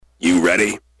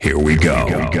Ready? Here we go.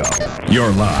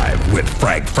 You're live with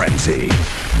Frank Frenzy.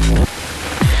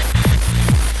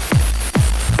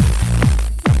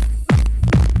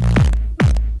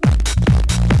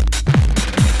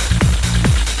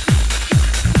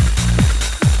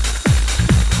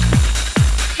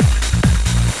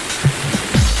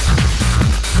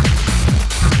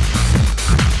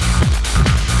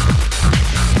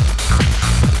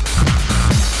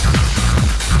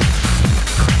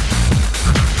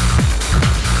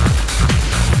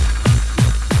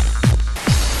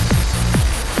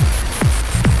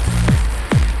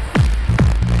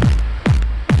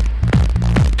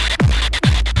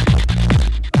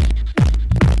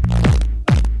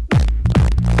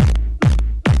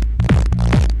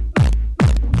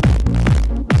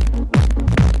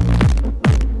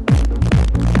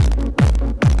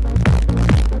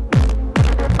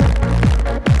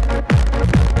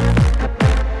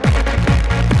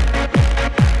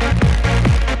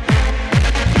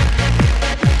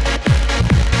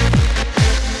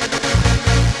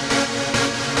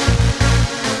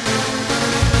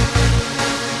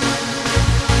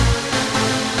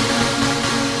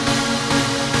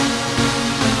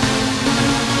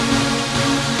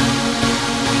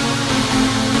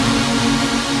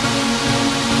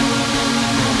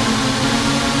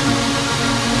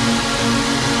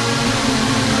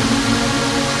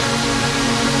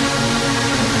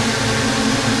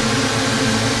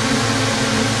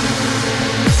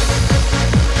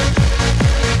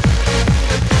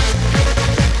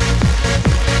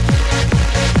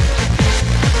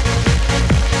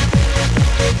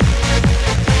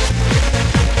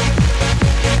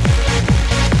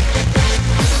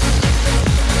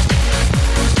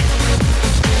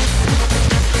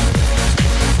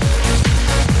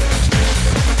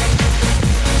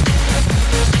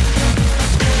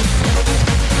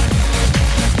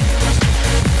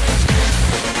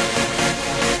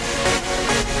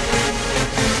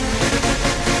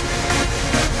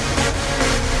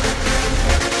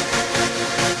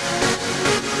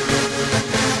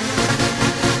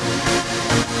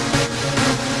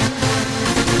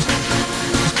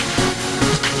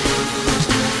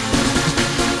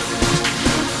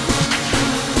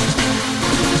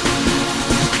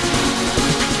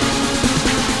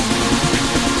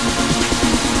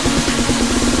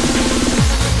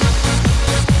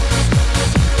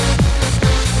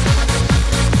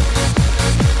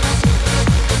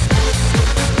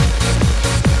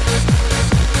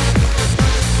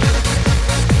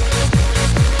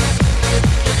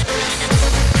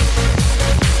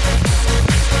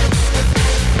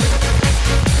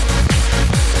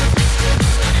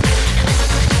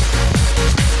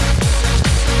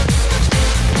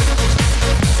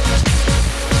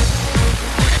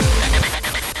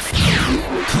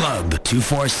 Club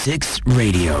 246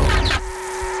 Radio.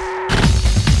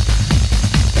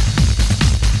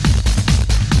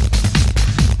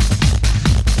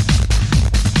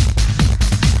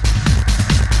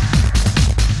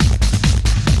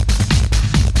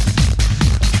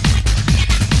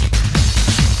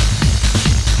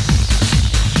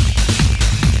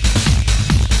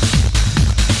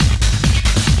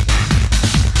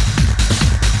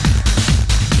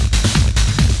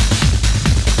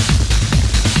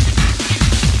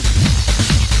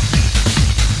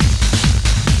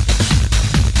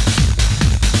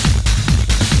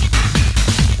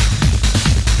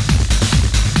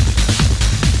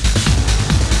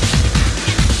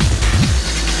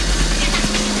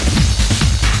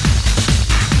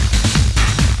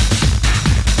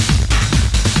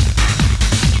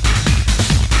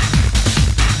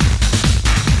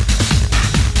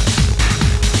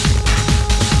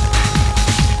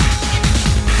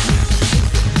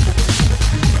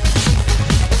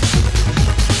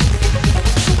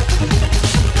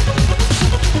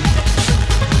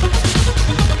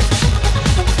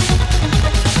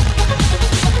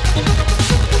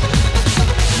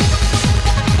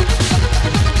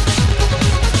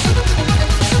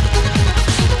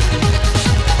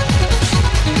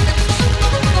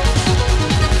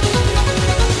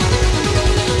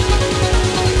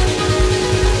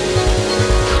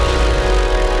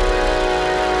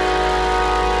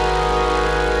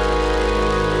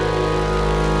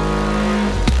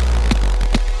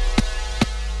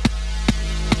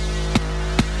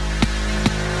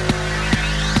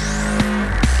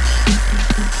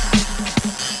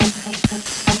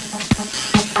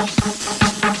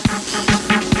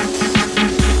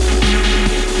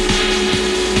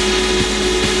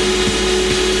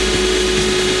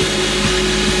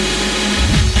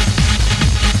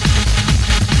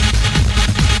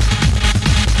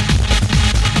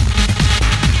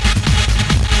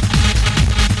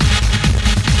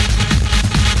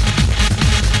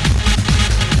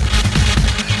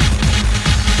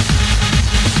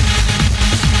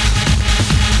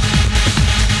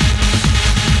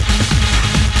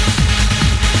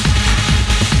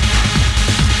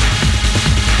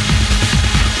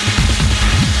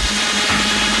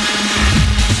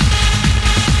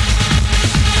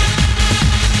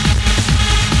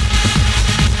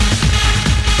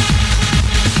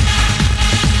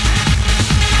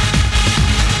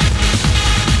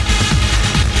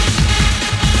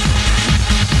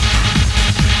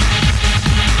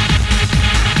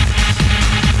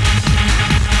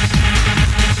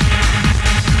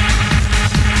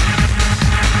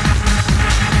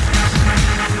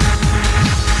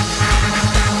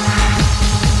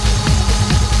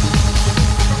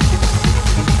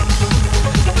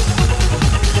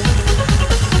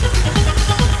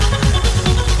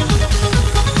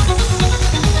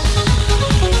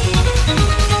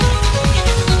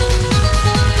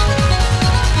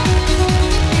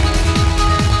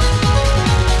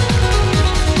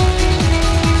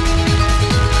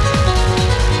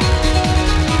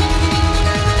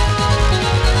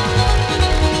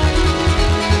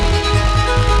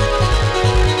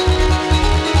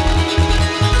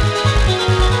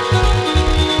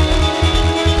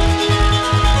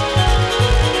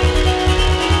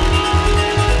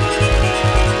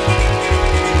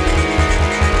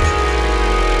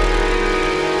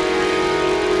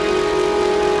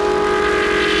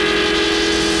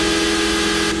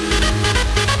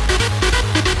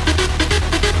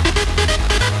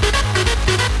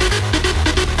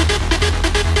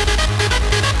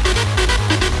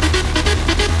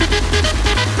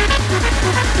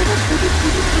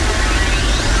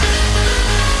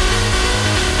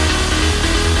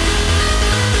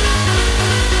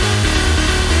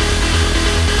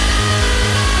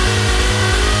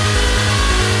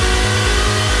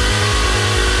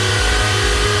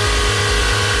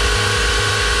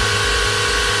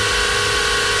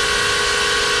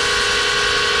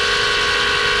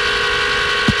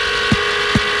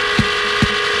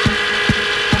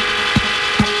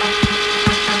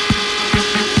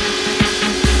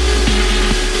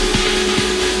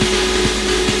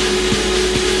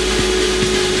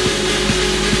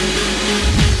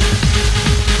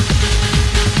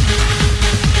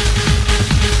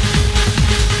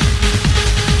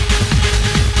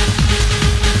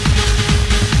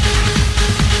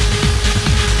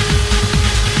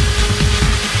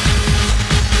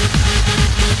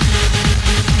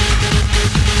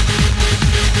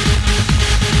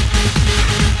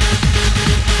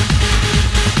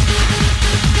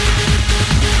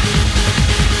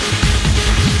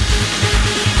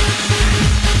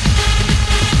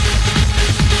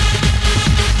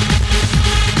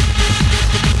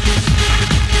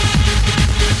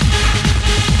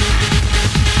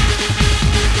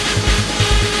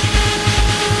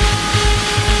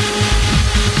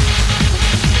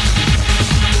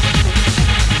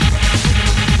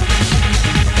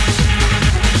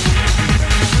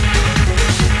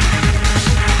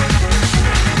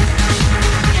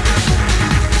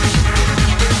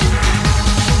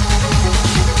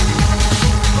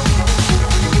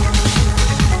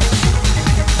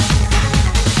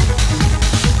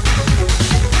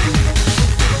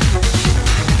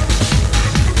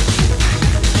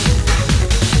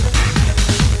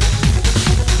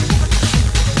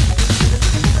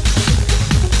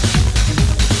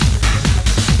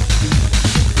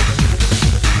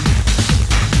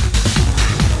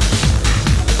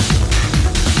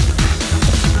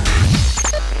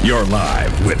 You're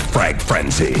live with Frank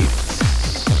Frenzy.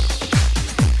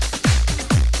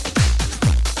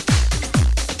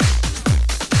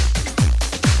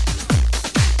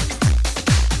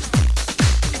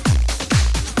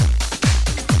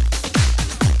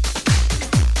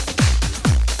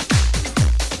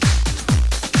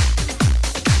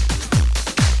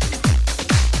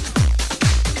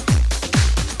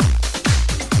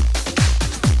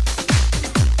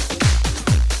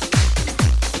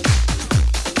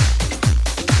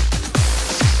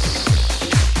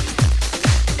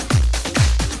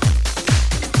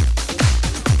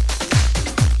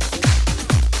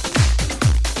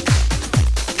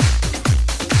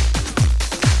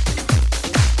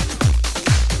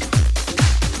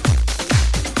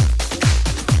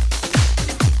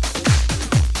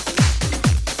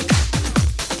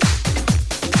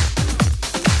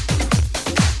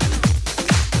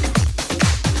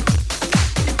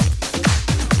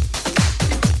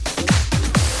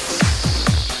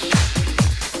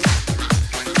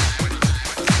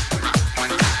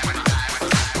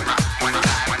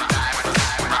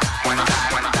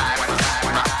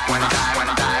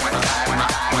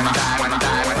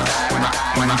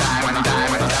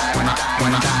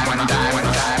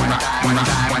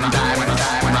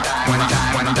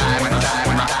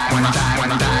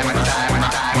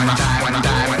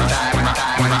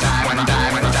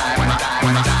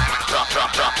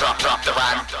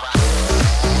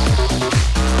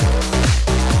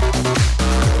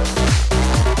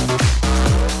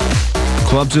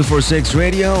 Club 246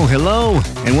 Radio, hello,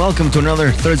 and welcome to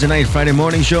another Thursday night, Friday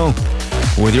morning show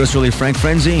with yours truly, Frank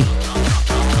Frenzy.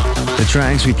 The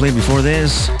tracks we played before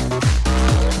this,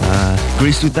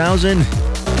 Grease 2000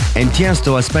 and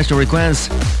Tiesto, a special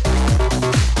request.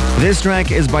 This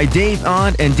track is by Dave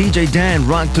Odd and DJ Dan,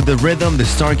 Rock to the Rhythm, the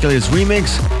Starkillers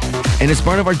remix, and it's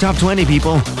part of our top 20,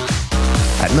 people,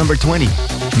 at number 20.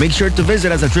 Make sure to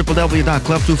visit us at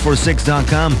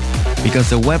www.club246.com because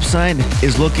the website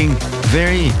is looking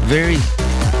very, very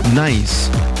nice.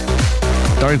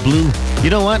 Dark blue. You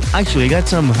know what? Actually, I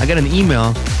got an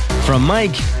email from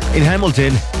Mike in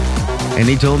Hamilton, and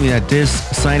he told me that this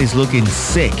site is looking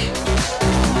sick.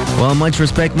 Well, much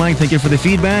respect, Mike. Thank you for the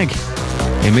feedback.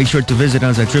 And make sure to visit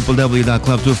us at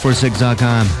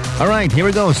www.club246.com. All right, here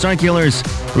we go. Starkillers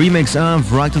remix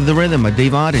of Rock to the Rhythm by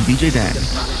Dave Odd and DJ Dan.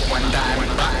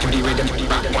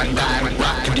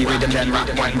 the rhythm, then rock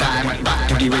one time. Back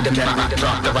to the rhythm, then rock the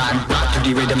rhyme. Back to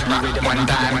the rhythm, one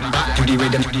time. Back to the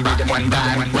rhythm, one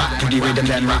time. Back to the rhythm,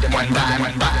 then rock one time.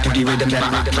 Back to the rhythm, then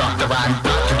rock the rhyme.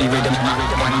 Back to the rhythm,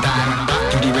 one time. Back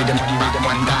to the rhythm,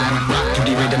 one time. Back to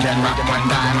the rhythm, then rock one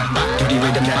time. Back to the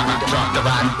rhythm, then rock the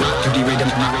rhyme. Back to the rhythm,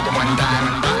 one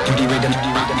time. Back to the rhythm,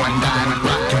 one time.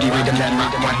 Back to the rhythm, then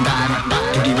one time.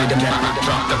 Back to the rhythm, then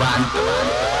rock the rhyme.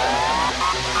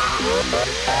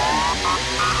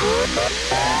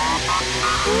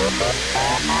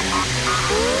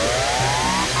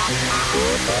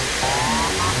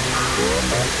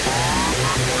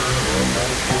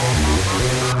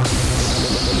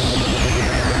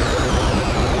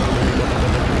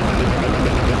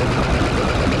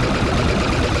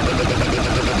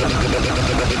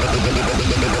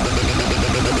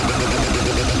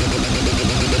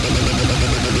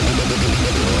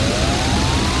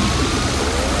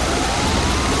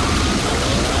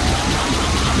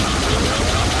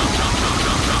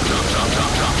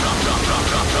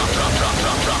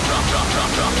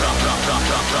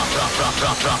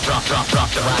 Drop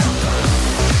the rhyme.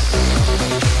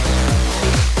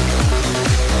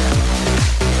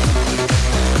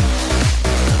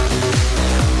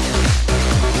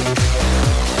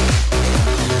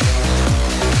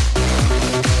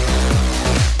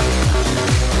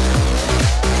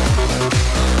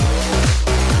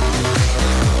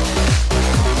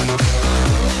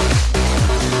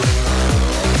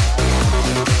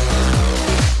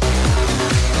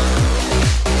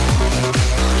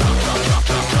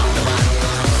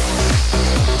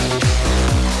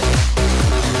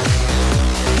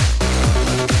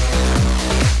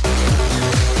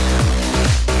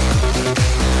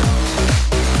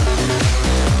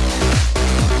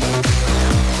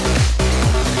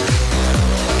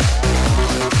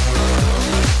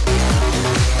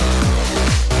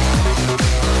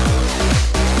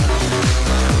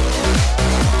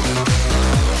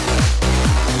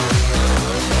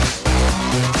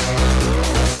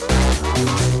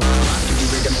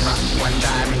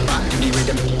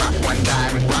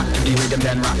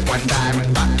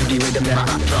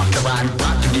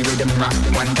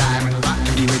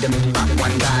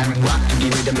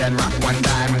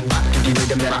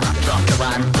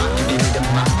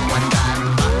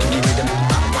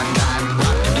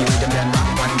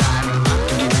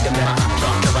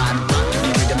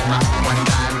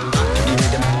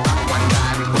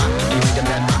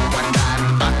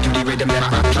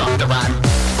 drop the rhyme.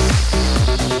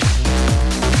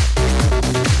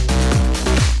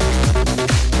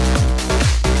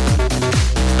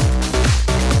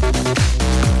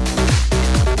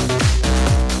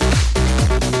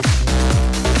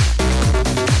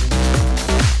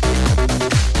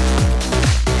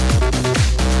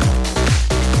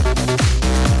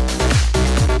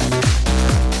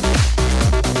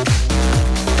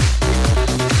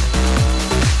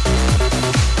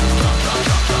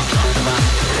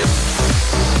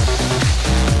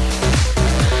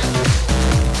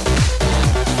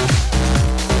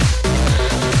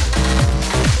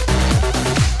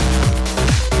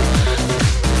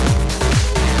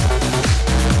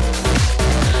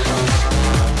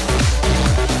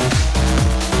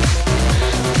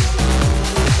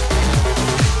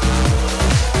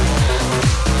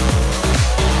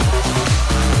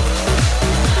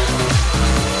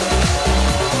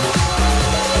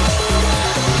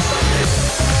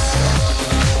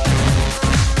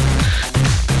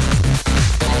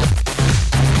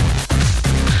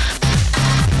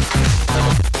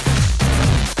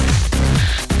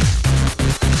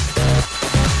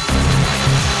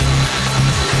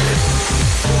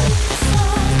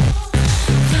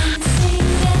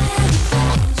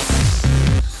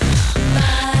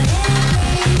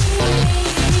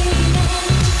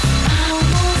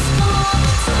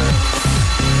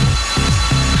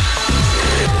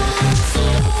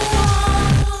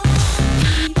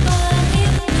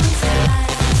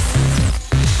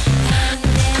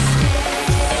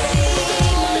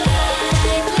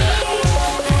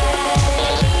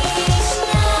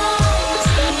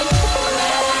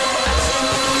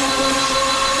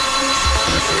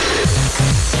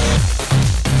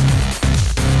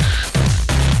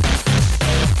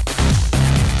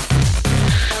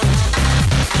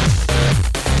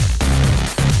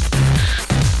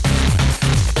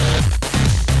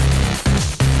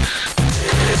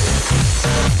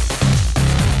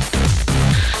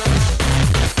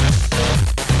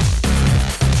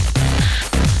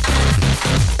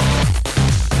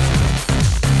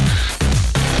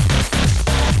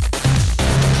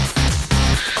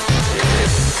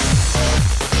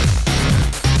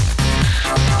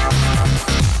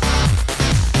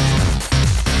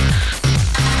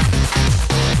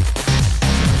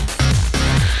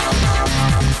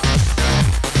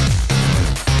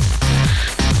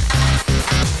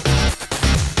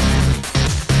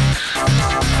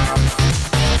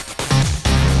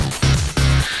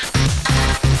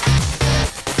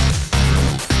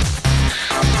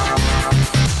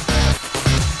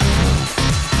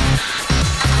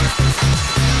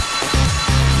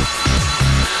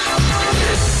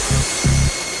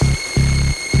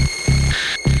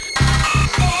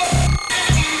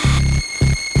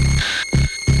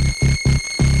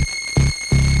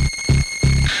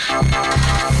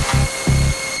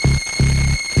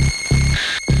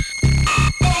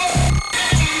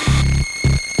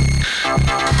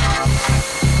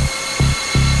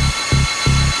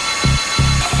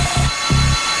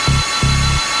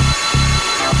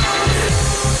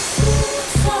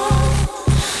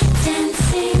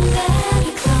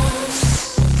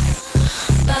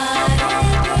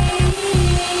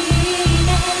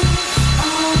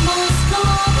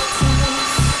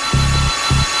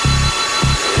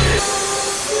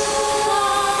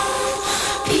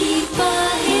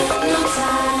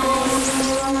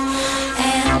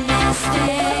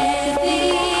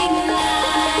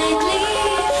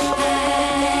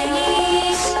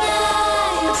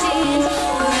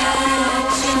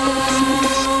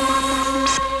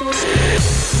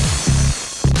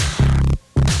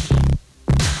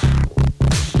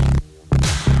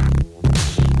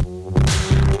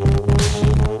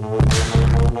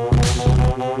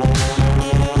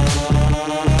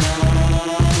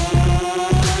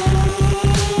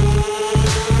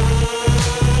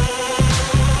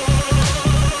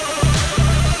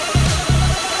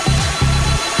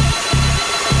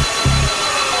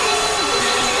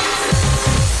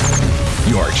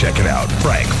 checking out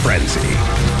Frank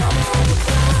Frenzy.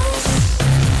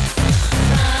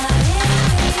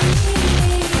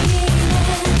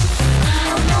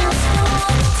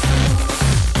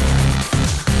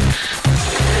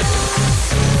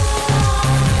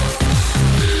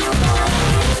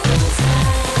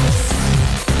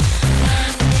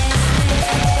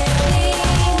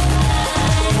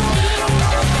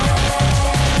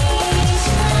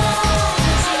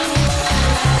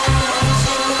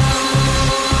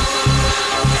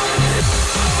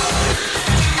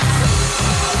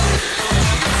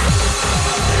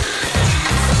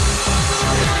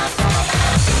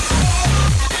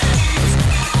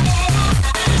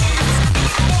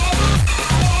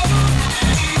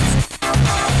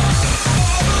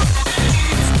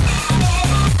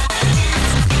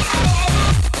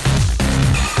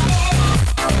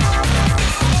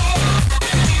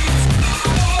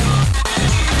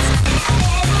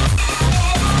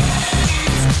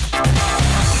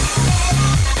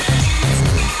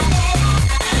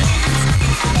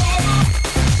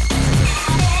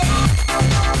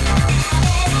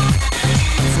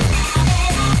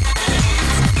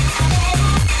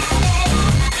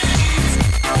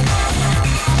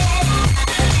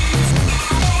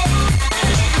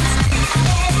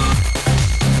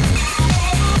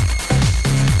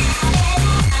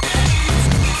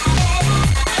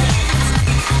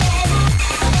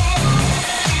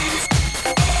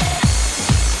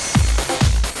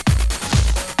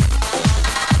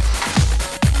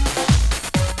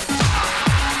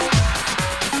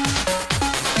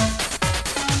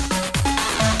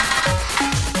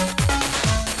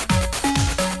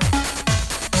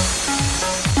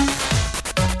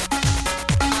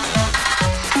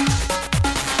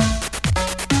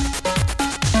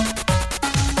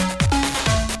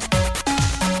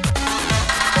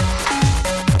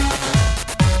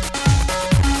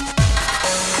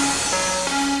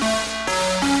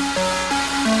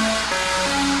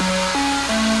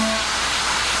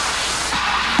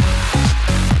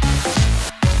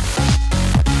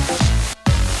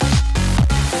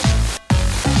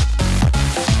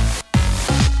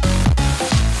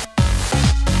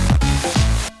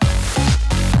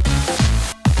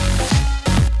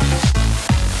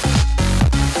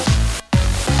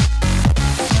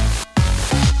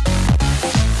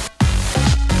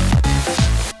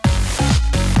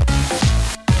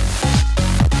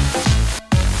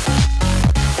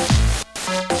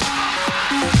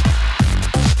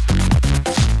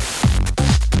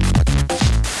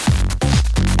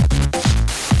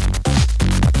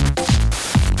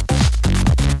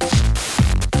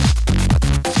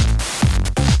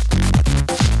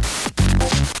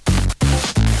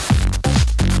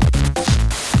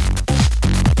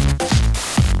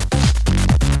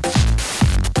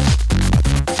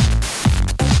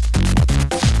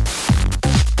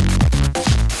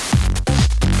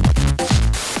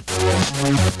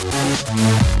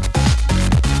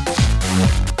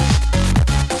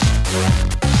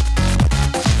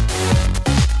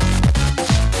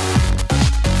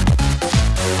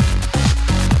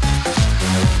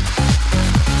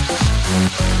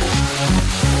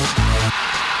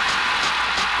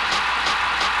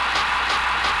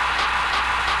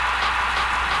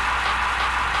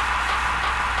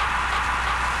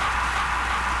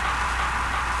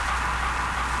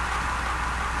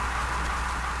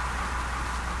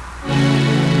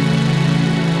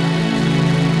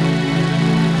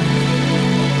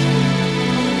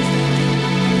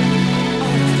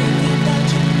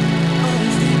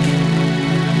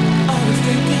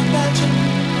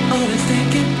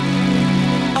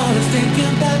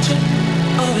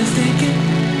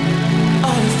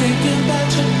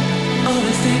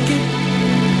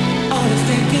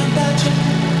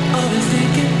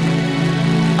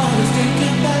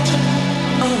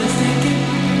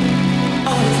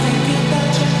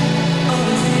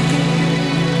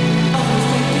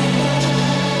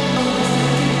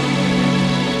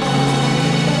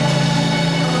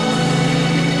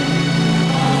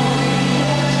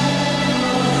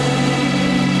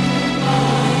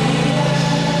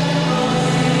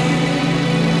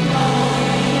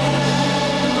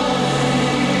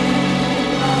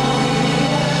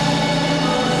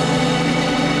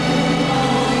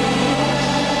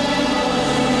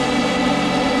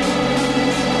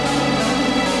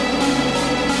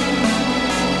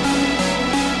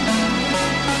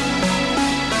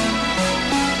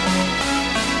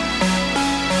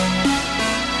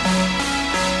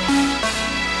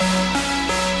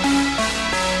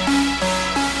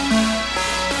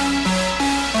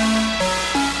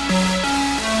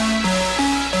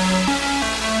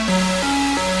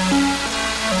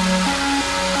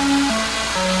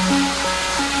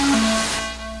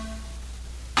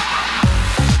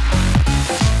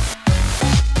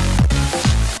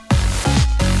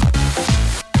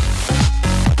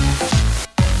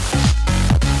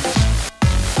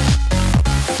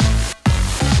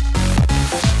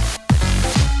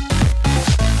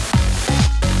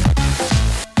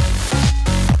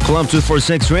 Club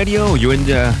 246 Radio. You're in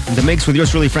the mix with yours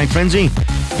truly, Frank Frenzy.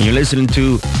 And you're listening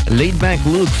to Laid Back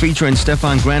Luke featuring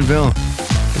Stefan Granville.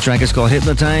 The track is called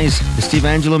Hypnotize, the Steve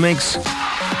Angelo mix.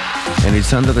 And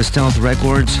it's under the Stealth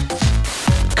Records.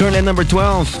 Currently at number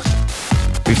 12.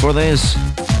 Before this,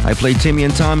 I played Timmy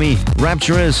and Tommy,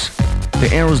 Rapturous,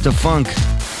 the Arrows the Funk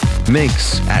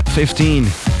mix at 15.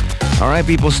 All right,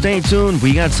 people, stay tuned.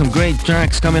 We got some great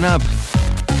tracks coming up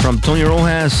from Tony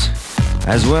Rojas,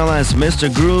 as well as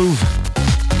Mr. Groove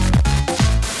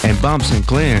and Bob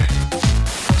Sinclair.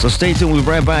 So stay tuned. We'll be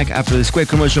right back after this quick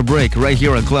commercial break right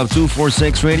here on Club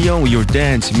 246 Radio, your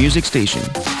dance music station.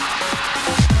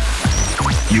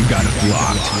 You got it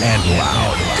locked and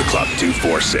loud to Club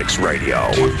 246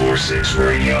 Radio. 246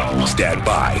 Radio. Stand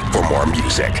by for more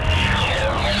music.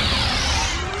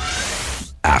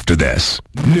 After this,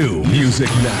 new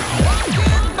music now.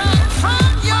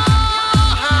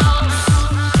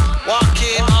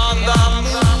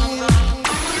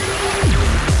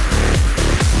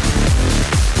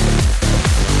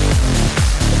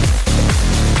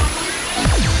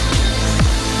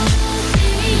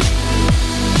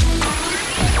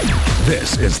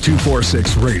 This is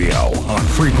 246 Radio on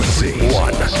frequency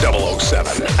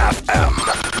 1007 FM.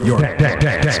 Your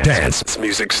dance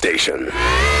music station.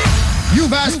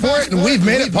 You've asked for it and we've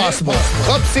made it possible.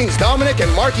 Club Scene's Dominic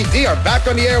and Marky D are back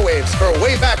on the airwaves for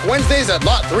Way Back Wednesdays at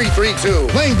Lot 332.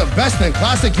 Playing the best in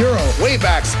classic Euro,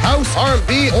 Waybacks, house,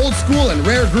 R&B, old school, and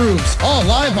rare grooves. All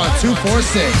live on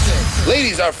 246.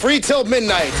 Ladies are free till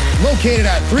midnight. Located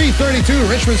at 332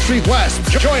 Richmond Street West.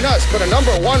 Join us for the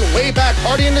 #1 Way Back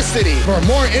party in the city. For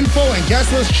more info and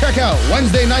guest list, check out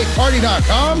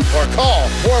WednesdayNightParty.com or call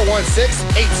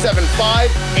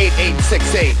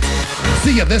 416-875-8868.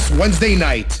 See you this Wednesday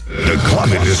night. The club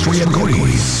industry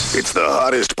agrees. It's the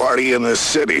hottest party in the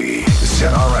city.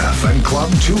 ZRF and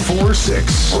Club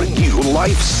 246 bring you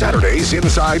Life Saturdays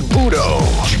inside Budo.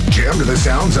 Jam to the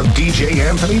sounds of DJ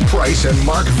Anthony Price and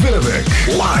Mark Vinovic.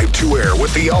 Live to air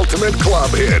with the ultimate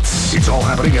club hits. It's all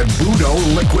happening at Budo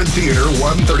Liquid Theater,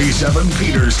 137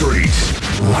 Peter Street.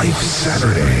 Life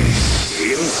Saturdays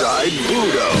inside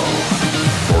Budo.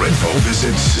 For info,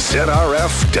 visit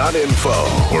zrf.info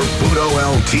or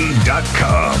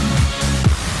budolt.com.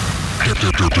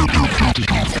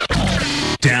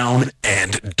 Down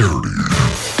and dirty.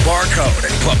 Barcode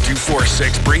and Club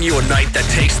 246 bring you a night that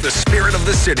takes the spirit of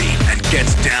the city and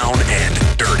gets down and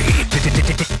dirty.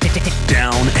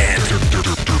 Down and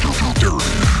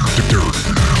dirty.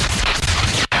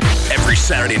 Every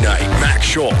Saturday night, Max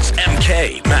Schultz,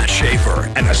 MK, Matt Schaefer,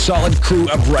 and a solid crew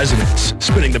of residents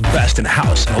spinning the best in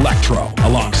house and electro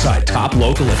alongside top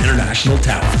local and international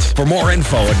talent. For more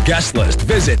info and guest list,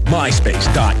 visit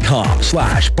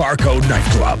myspace.com/Barcode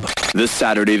Nightclub. This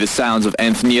Saturday, the sounds of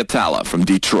Anthony Atala from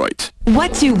Detroit.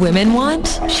 What do women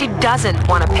want? She doesn't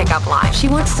want to pick up line. She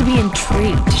wants to be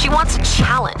intrigued. She wants a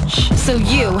challenge. So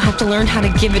you have to learn how to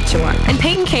give it to her. And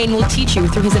Peyton Kane will teach you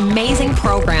through his amazing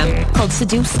program called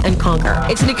Seduce and Conquer.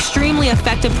 It's an extremely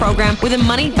effective program with a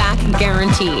money-back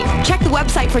guarantee. Check the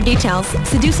website for details,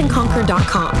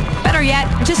 seduceandconquer.com. Better yet,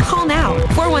 just call now,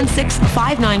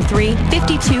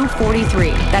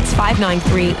 416-593-5243. That's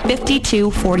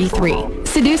 593-5243.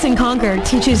 Seduce and Conquer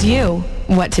teaches you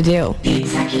what to do. The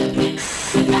Executive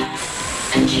Mix with Max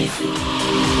and JC.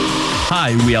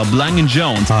 Hi, we are Blank &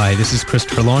 Jones. Hi, this is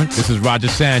Christopher Lawrence. This is Roger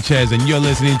Sanchez, and you're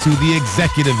listening to The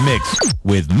Executive Mix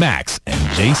with Max and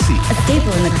JC. A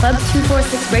staple in the Club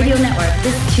 246 radio network,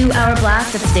 this 2-hour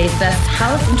blast of today's best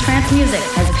house and trance music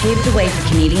has paved the way for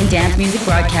Canadian dance music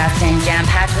broadcasting.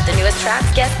 Jam-packed with the newest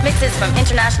tracks, guest mixes from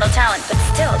international talent, but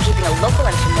still keeping a local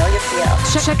and familiar feel.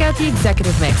 Check out The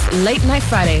Executive Mix, late night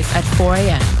Fridays at 4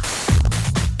 a.m.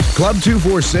 Club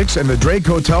 246 and the Drake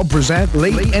Hotel present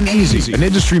Late and Easy, an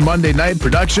industry Monday night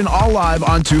production, all live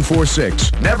on 246.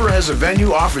 Never has a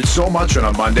venue offered so much on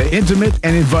a Monday. Intimate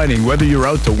and inviting, whether you're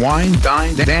out to wine,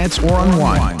 dine, dance, or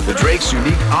unwind. The Drake's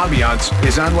unique ambiance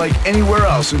is unlike anywhere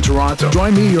else in Toronto.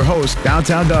 Join me, your host,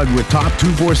 Downtown Doug, with top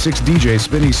 246 DJs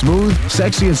spinning smooth,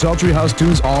 sexy, and sultry house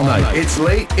tunes all night. It's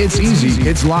late, it's easy,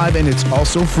 it's live, and it's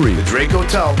also free. The Drake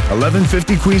Hotel,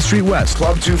 1150 Queen Street West,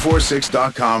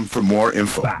 club246.com for more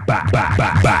info.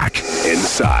 Back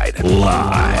inside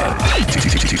live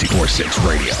 246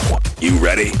 Radio. You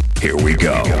ready? Here we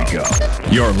go.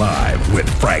 You're live with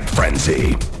Frank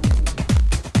Frenzy.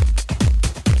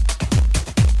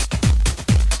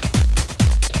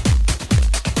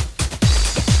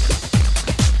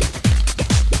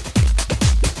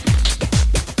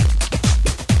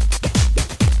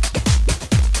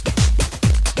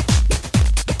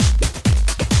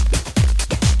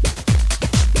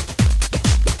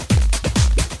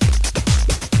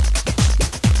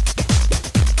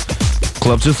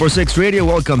 Club 246 Radio,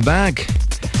 welcome back.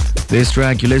 This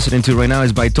track you're listening to right now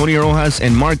is by Tony Rojas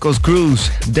and Marcos Cruz,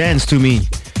 Dance to Me.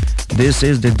 This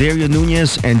is the Dario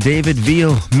Nunez and David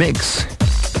Veal mix.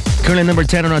 Currently number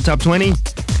 10 on our top 20.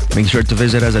 Make sure to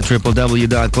visit us at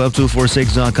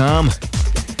www.club246.com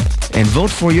and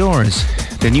vote for yours.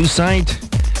 The new site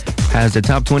has the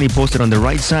top 20 posted on the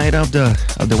right side of the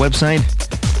website.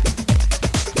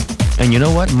 And you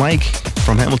know what? Mike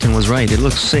from Hamilton was right. It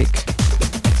looks sick.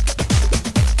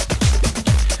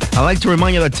 I'd like to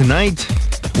remind you that tonight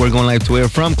we're going live to air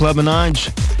from Club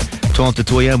Minaj, 12 to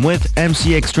 2 a.m. with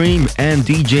MC Extreme and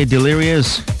DJ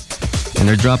Delirious. And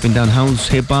they're dropping down house,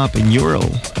 hip-hop, and Euro.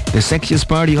 The sexiest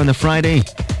party on a Friday.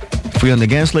 Free on the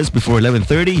guest list before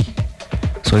 11:30.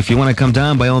 So if you want to come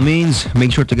down, by all means,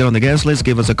 make sure to get on the guest list.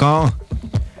 Give us a call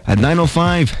at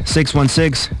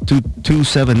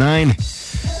 905-616-2279.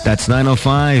 That's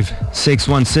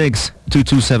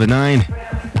 905-616-2279.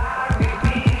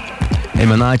 And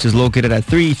Minaj is located at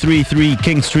 333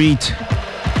 King Street.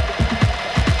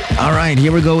 All right,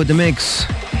 here we go with the mix.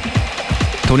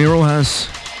 Tony Rojas,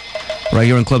 right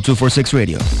here on Club 246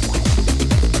 Radio.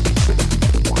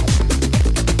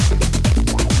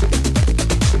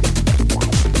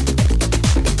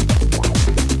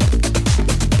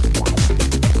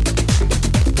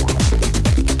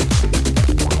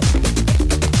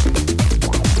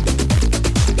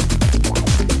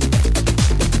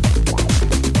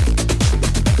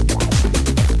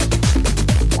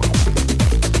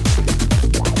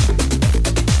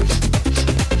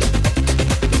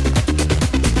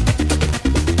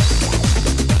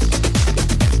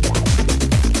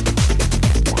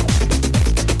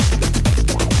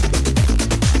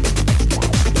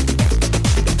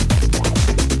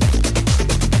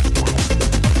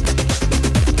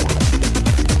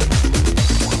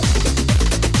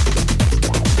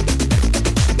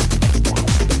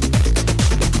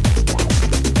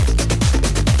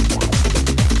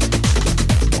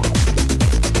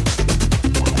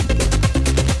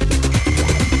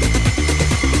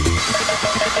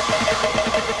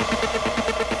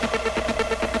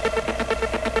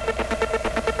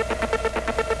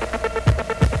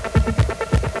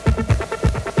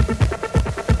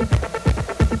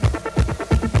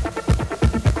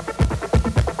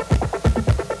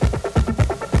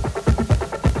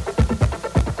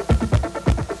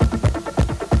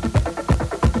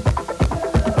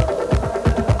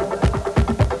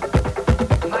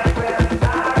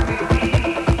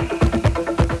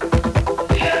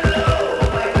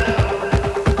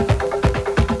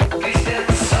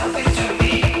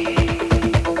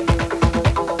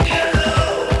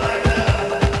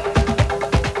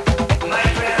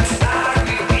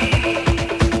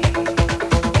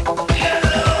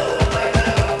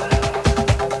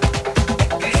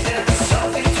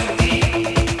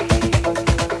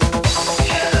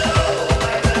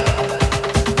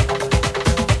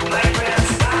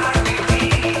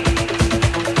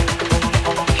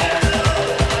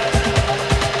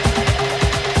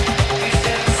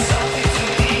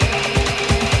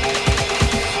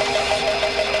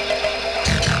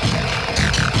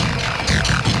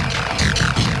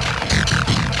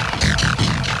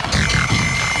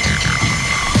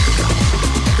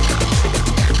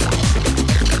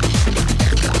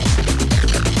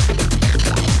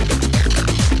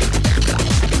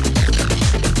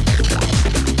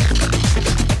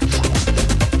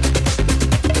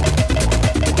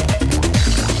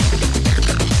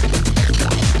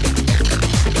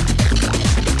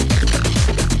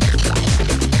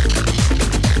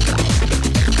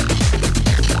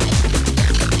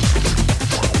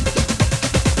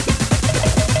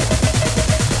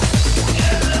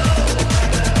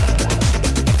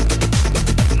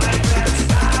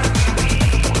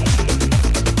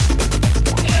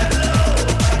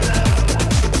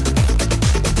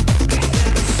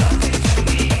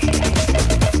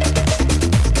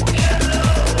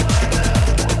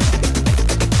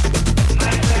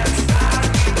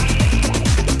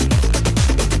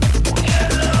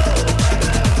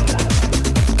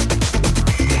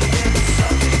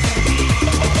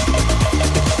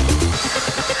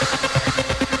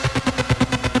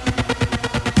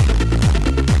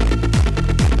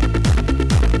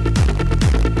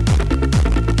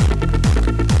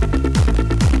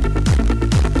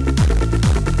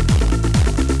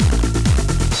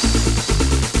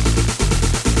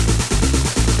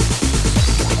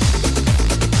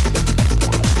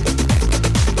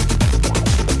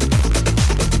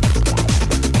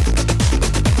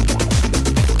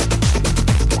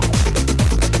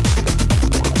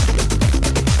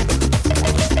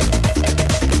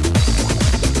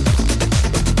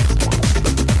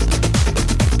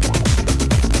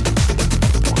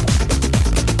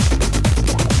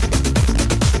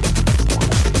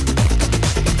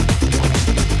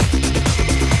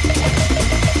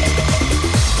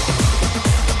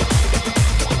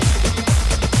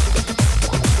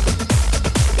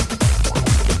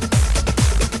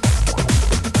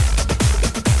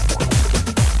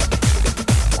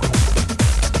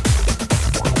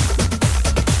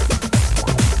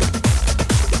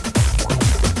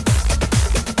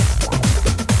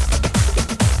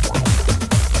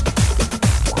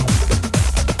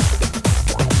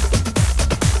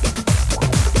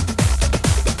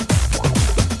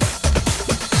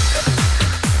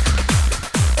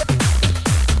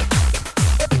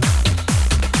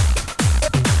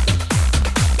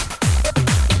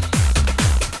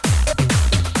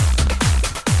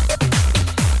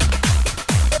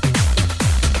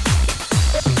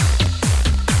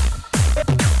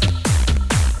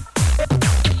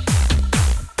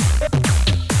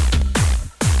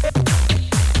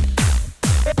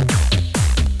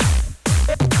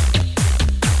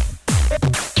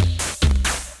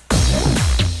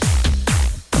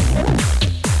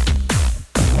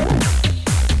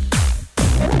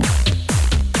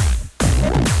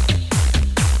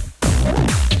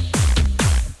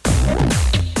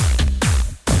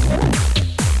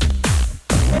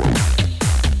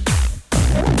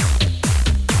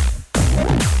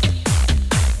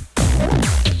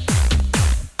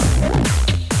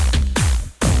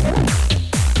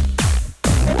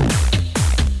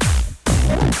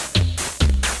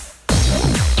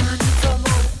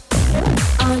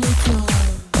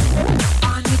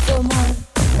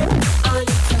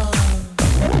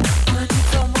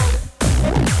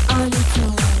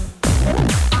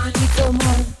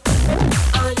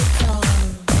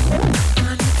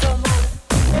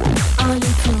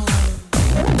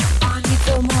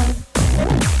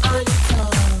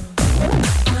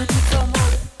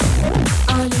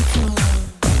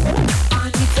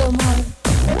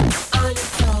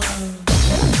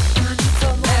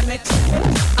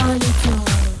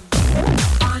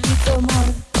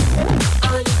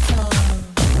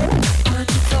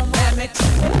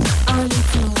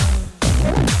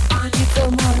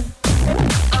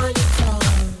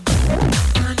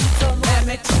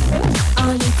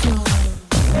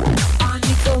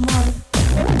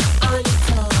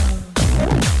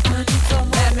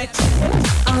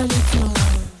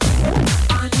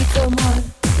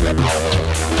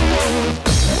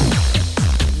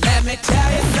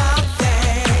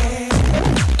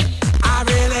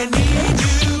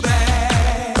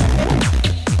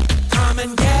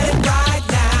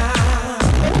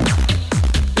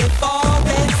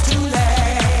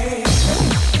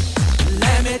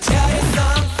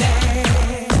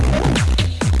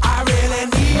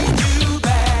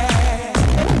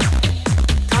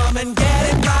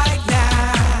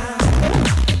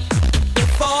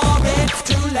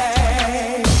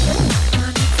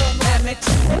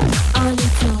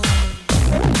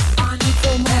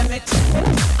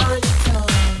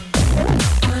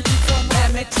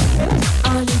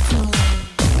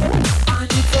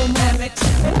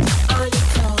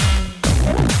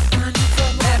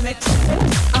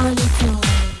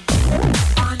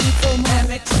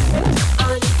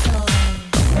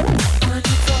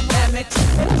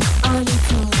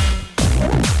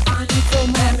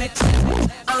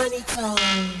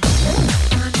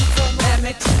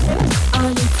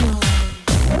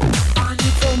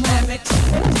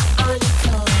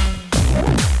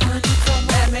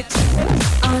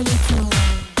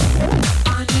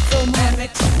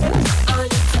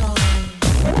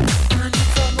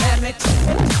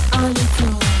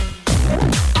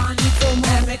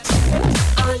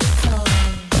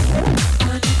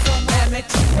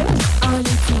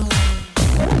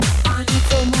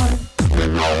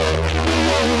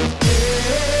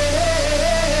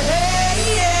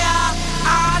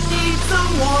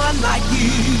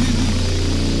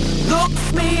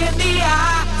 looks me in the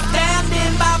eye,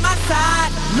 standing by my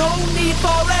side, no need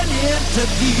for an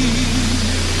interview.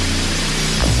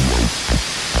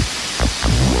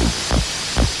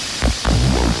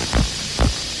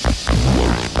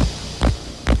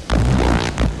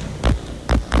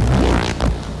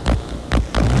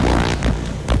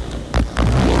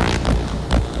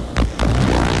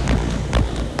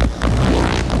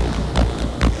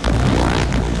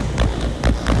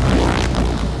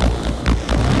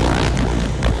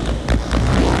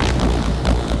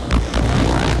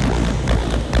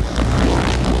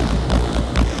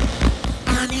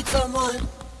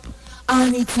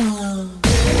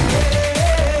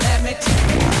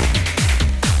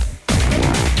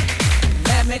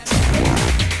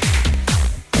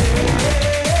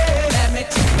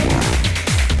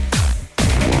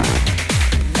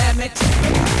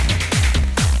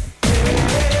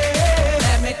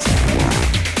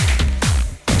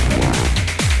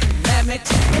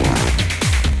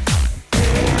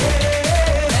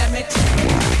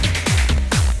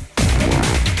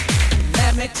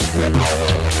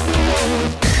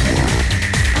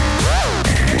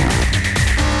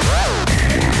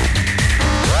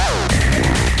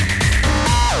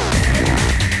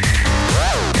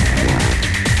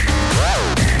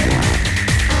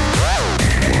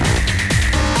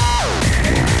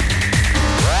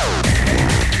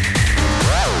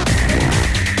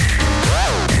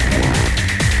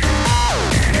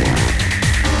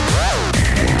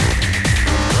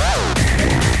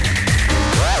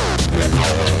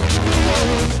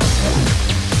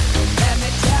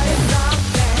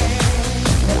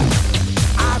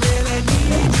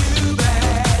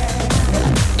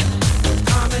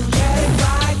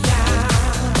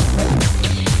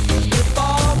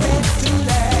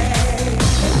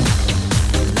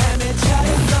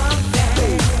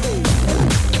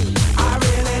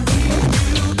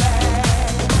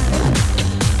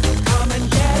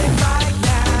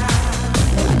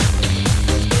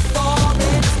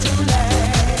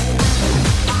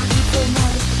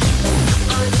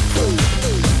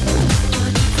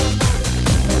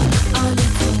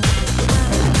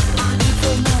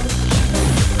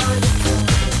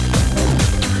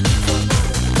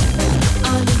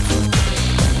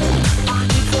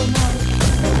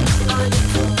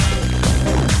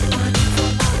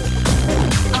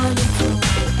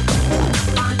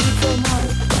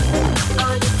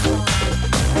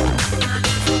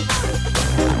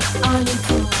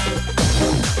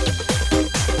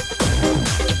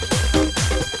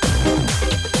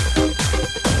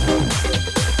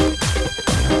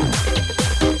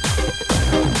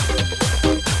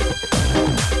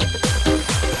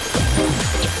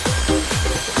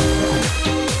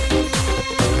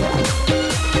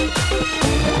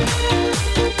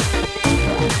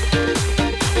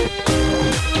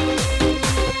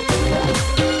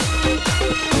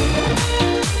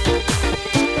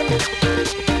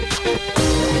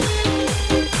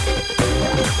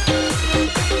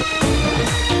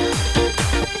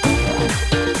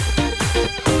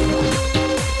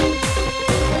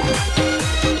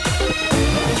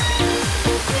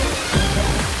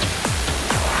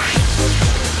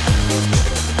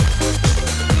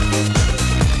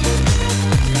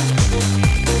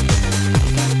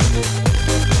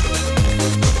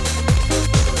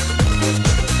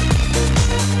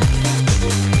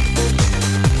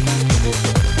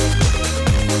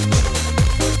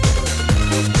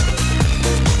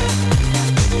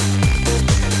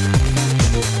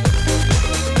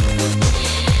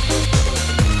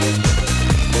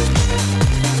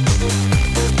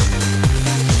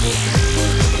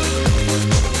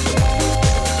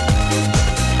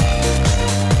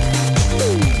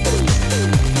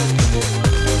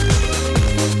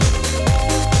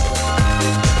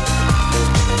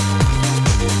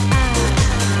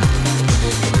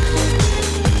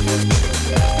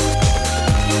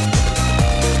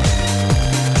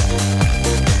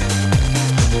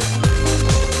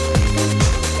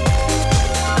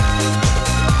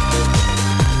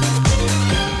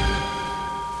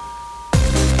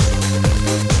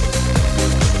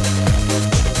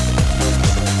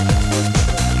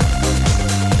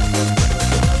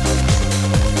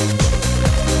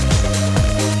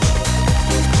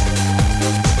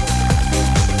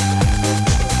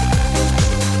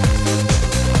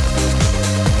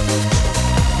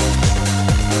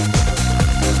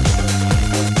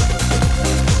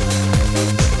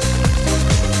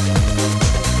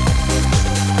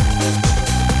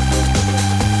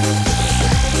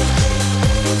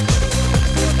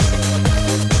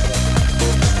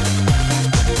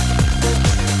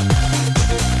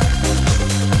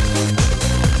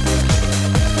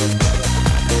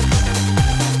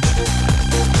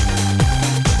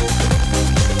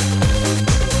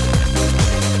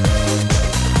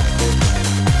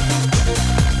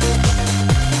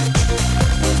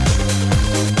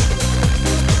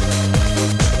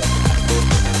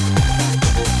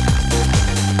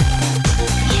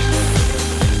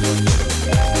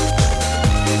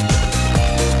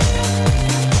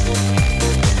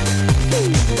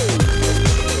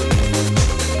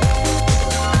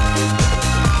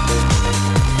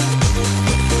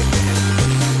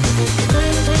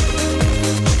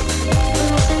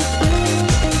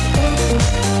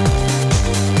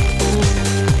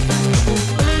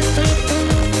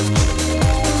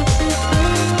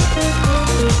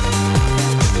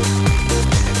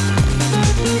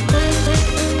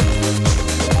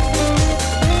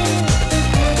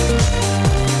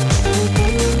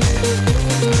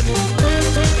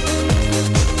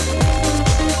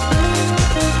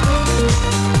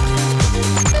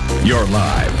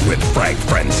 Live with Frank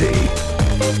Frenzy.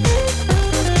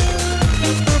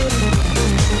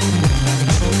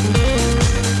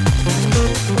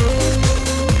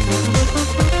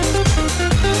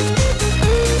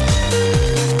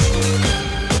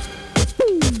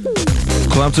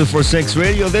 Club 246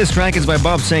 Radio. This track is by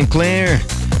Bob St. Clair,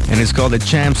 and it's called the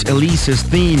Champs Elysees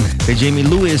Theme, the Jamie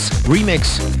Lewis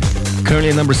remix.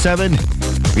 Currently at number 7.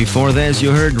 Before this,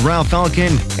 you heard Ralph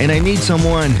Falcon and I Need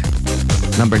Someone.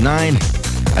 Number 9.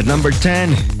 At number 10,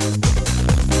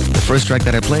 the first track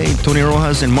that I played, Tony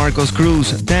Rojas and Marcos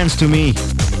Cruz, Dance to Me.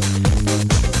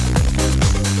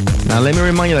 Now let me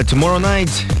remind you that tomorrow night,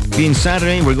 being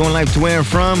Saturday, we're going live to air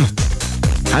from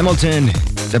Hamilton.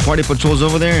 The Party Patrol's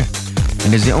over there,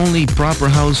 and it's the only proper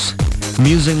house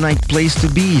music night place to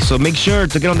be. So make sure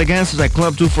to get on the gas at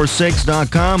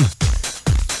club246.com.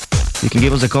 You can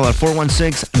give us a call at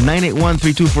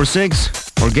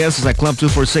 416-981-3246 or guest us at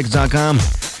club246.com.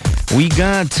 We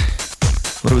got,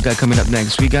 what do we got coming up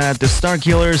next? We got the Star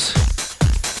Killers,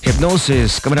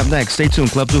 Hypnosis coming up next. Stay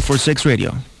tuned, Club 246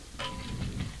 Radio.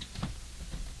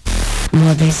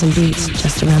 More bass and beats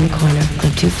just around the corner.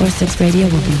 Club 246 Radio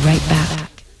will be right back.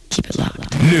 Keep it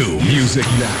locked. New music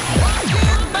now.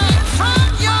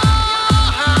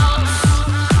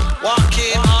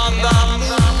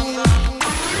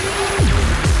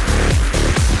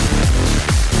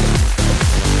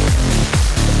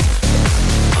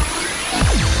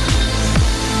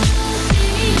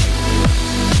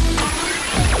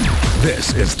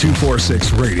 This is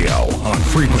 246 Radio on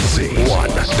frequency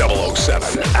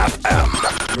 1007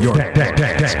 FM. Your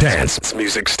dance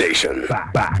music station.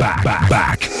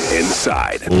 Back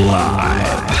inside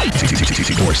live.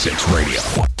 246 Radio.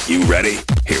 You ready?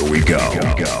 Here we go.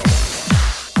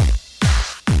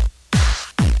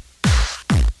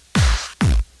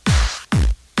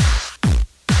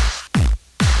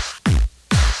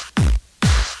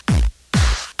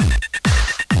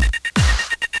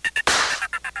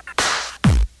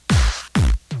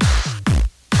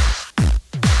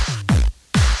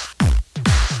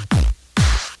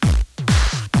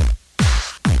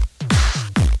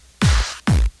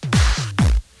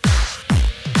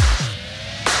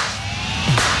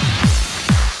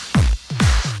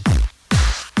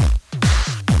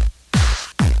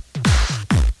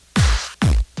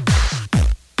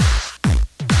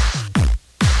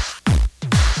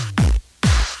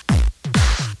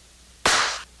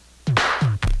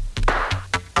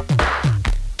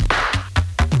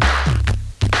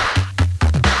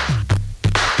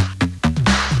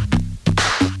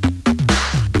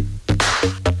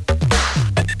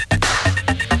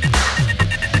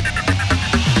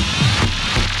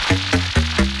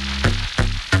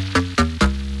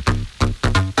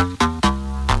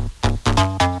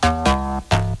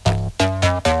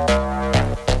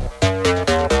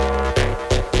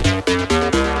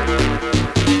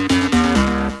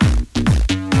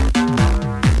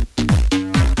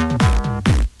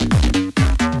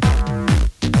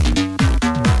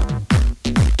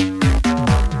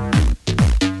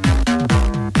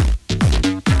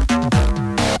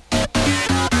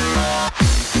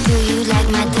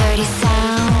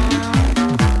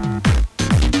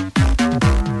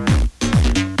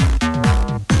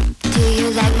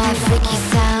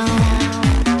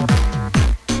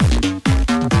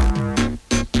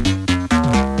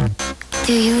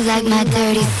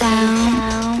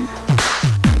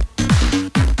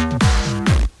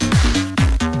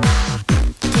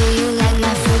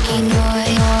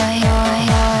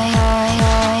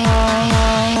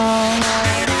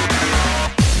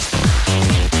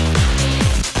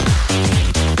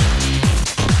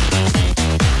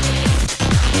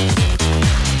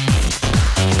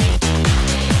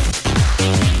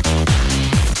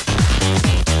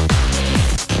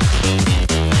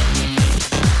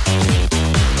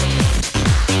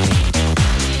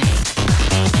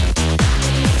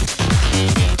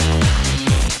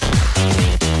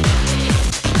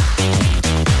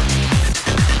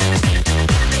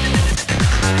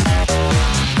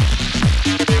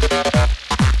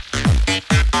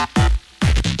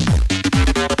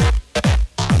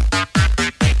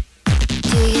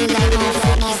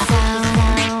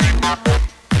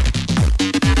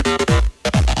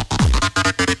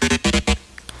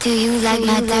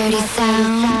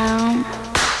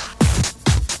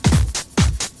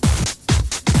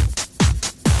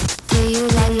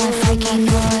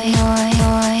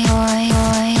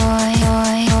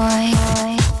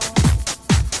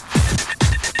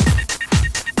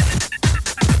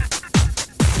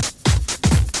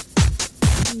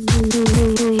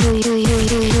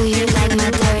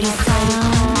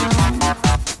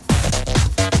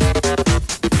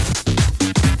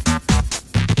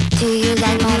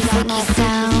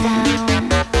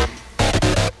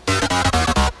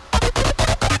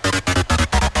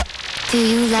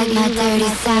 like my dirty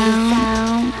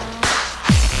sound?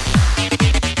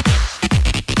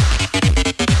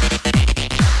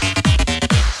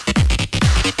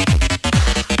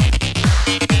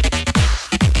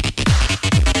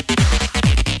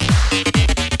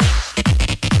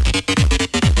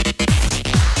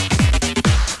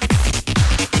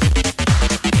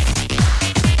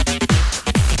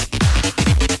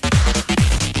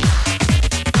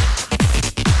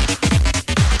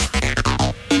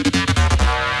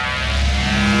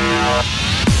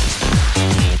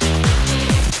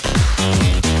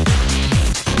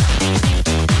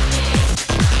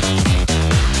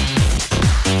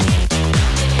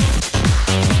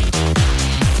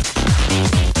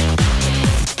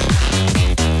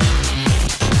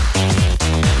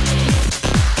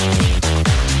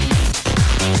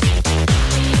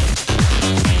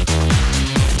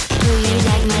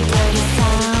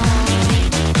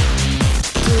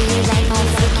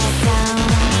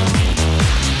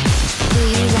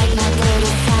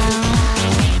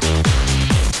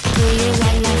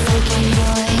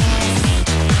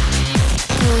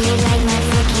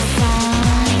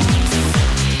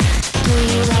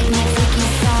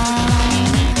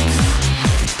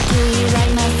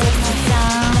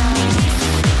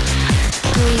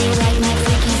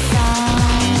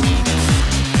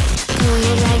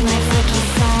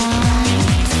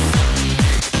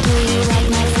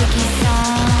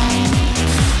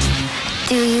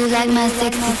 like my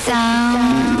sexy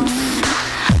sounds.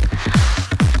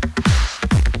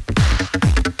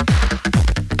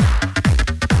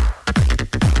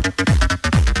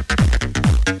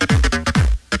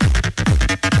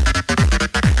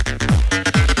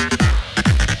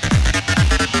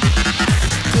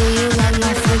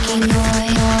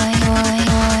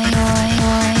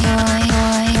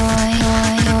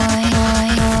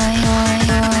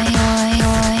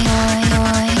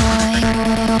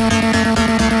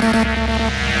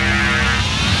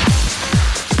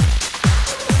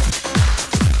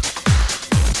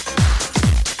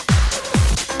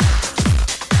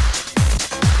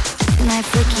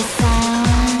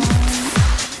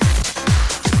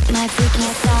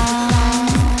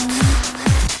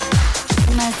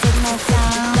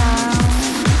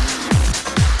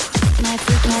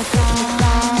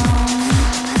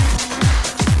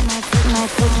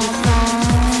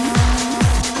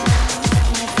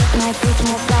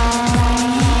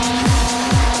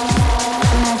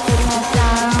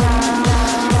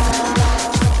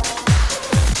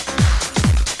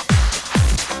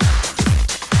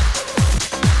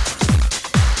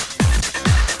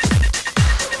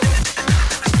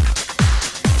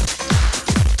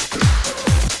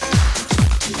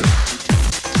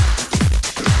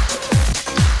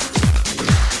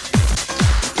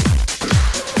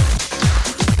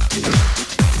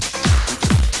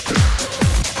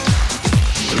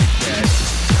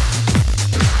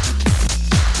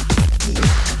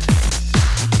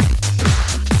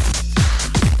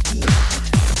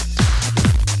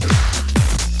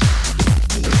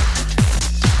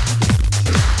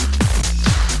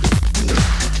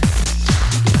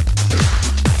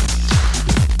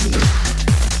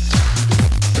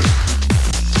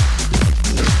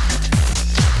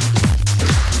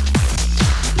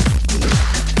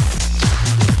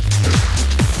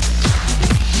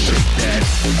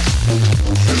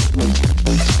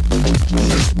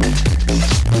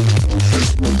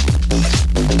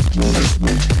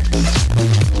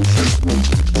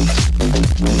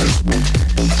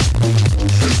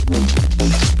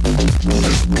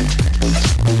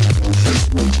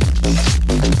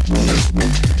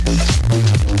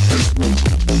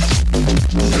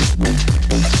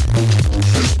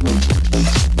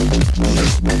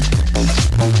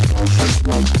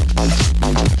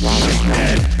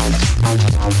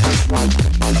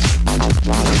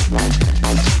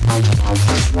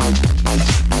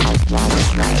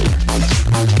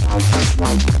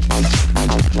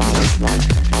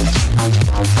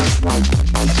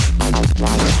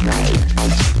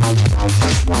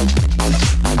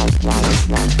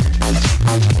 Right.